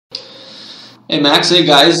Hey Max, hey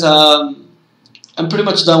guys, I'm pretty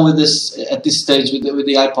much done with this at this stage with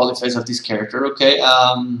the eye polyface of this character, okay?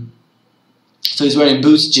 So he's wearing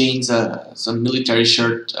boots, jeans, some military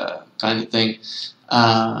shirt kind of thing,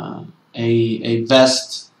 a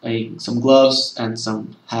vest, some gloves, and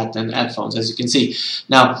some hat and headphones, as you can see.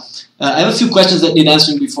 Now, I have a few questions that need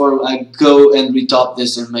answering before I go and retop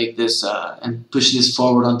this and make this and push this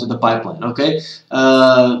forward onto the pipeline, okay?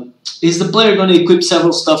 Is the player going to equip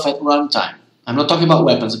several stuff at runtime? I'm not talking about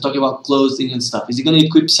weapons, I'm talking about clothing and stuff. Is he going to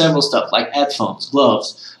equip several stuff like headphones,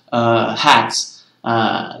 gloves, hats,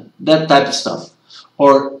 that type of stuff?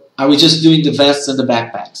 Or are we just doing the vests and the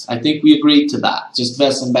backpacks? I think we agreed to that, just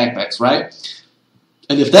vests and backpacks, right?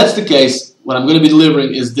 And if that's the case, what I'm going to be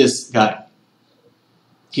delivering is this guy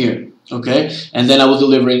here, okay? And then I will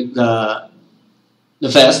deliver the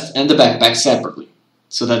vest and the backpack separately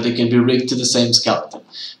so that they can be rigged to the same skeleton.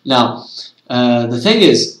 Now, the thing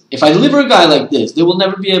is, if I deliver a guy like this, they will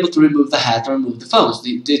never be able to remove the hat or remove the phones.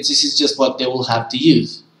 This is just what they will have to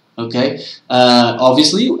use. Okay.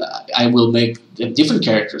 Obviously, I will make different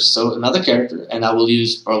characters. So another character, and I will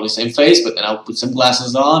use probably the same face, but then I'll put some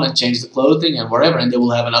glasses on and change the clothing and whatever, and they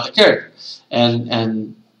will have another character.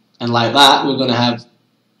 And like that, we're going to have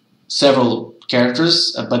several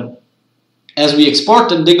characters, but as we export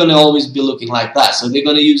them, they're going to always be looking like that. So they're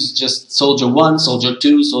going to use just Soldier 1, Soldier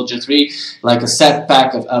 2, Soldier 3, like a set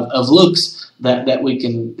pack of looks that we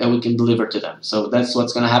can deliver to them. So that's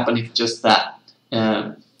what's going to happen if just that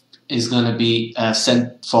is going to be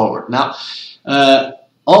sent forward. Now,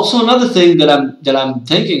 also another thing that I'm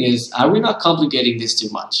thinking is, are we not complicating this too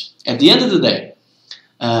much? At the end of the day,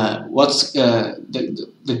 what's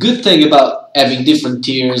the good thing about having different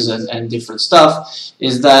tiers and different stuff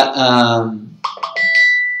is that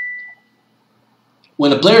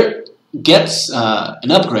when a player gets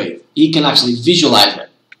an upgrade, he can actually visualize it,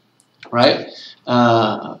 right?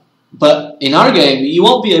 But in our game, you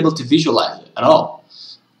won't be able to visualize it at all,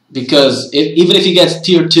 because even if he gets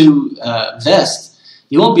tier 2 vest,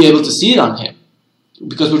 you won't be able to see it on him,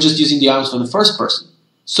 because we're just using the arms for the first person.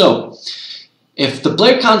 So if the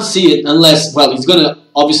player can't see it unless, well, he's going to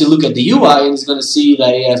obviously look at the UI and he's going to see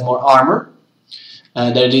that he has more armor,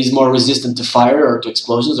 that he's more resistant to fire or to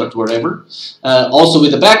explosions or to whatever. Also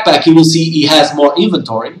with the backpack, he will see he has more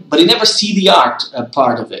inventory, but he never see the art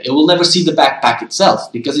part of it. He will never see the backpack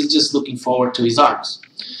itself because he's just looking forward to his arms,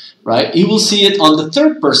 right? He will see it on the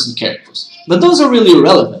third-person characters, but those are really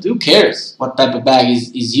irrelevant. Who cares what type of bag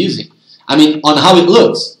he's using? I mean, on how it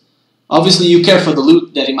looks. Obviously, you care for the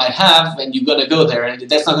loot that he might have, and you're going to go there, and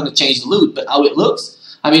that's not going to change the loot, but how it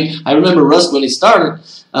looks. I mean, I remember Rust when he started,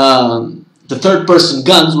 the third-person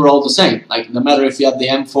guns were all the same. Like, no matter if you had the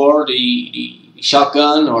M4, the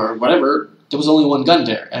shotgun, or whatever, there was only one gun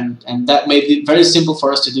there, and that made it very simple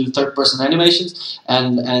for us to do third-person animations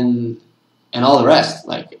and all the rest.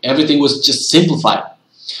 Like, everything was just simplified.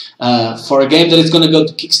 For a game that is going to go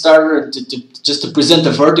to Kickstarter just to present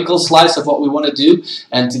a vertical slice of what we want to do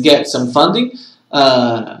and to get some funding,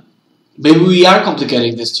 maybe we are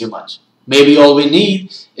complicating this too much. Maybe all we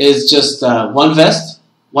need is just one vest,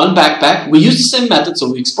 one backpack. We use the same method,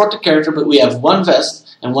 so we export the character, but we have one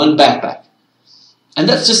vest and one backpack. And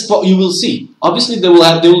that's just what you will see. Obviously, there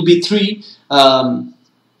will be 3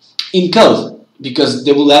 in code, because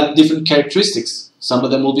they will have different characteristics. Some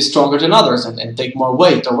of them will be stronger than others and take more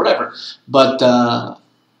weight or whatever. But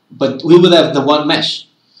we will have the one mesh.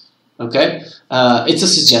 Okay? It's a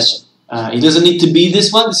suggestion. It doesn't need to be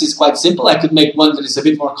this one. This is quite simple. I could make one that is a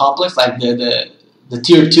bit more complex, like the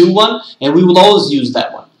tier 2 one, and we will always use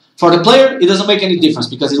that one. For the player, it doesn't make any difference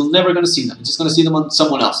because he's never going to see them. He's just going to see them on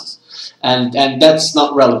someone else's. And that's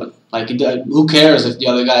not relevant. Like, who cares if the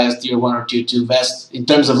other guy has tier 1 or tier 2 vest in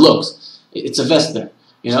terms of looks? It's a vest there,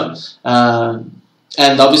 you know?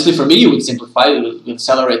 And obviously for me, you would simplify it, you would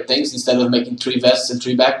accelerate things. Instead of making 3 vests and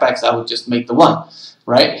 3 backpacks, I would just make the one,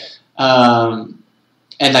 right? And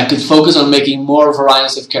I could focus on making more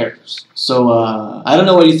variety of characters. So I don't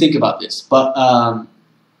know what you think about this, but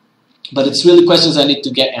it's really questions I need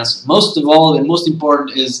to get answered. Most of all, and most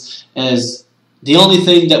important is the only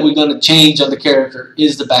thing that we're going to change on the character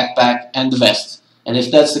is the backpack and the vest. And if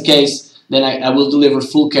that's the case, then I will deliver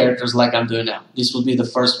full characters like I'm doing now. This will be the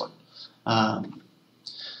first one.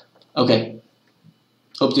 Okay.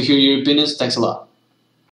 Hope to hear your opinions. Thanks a lot.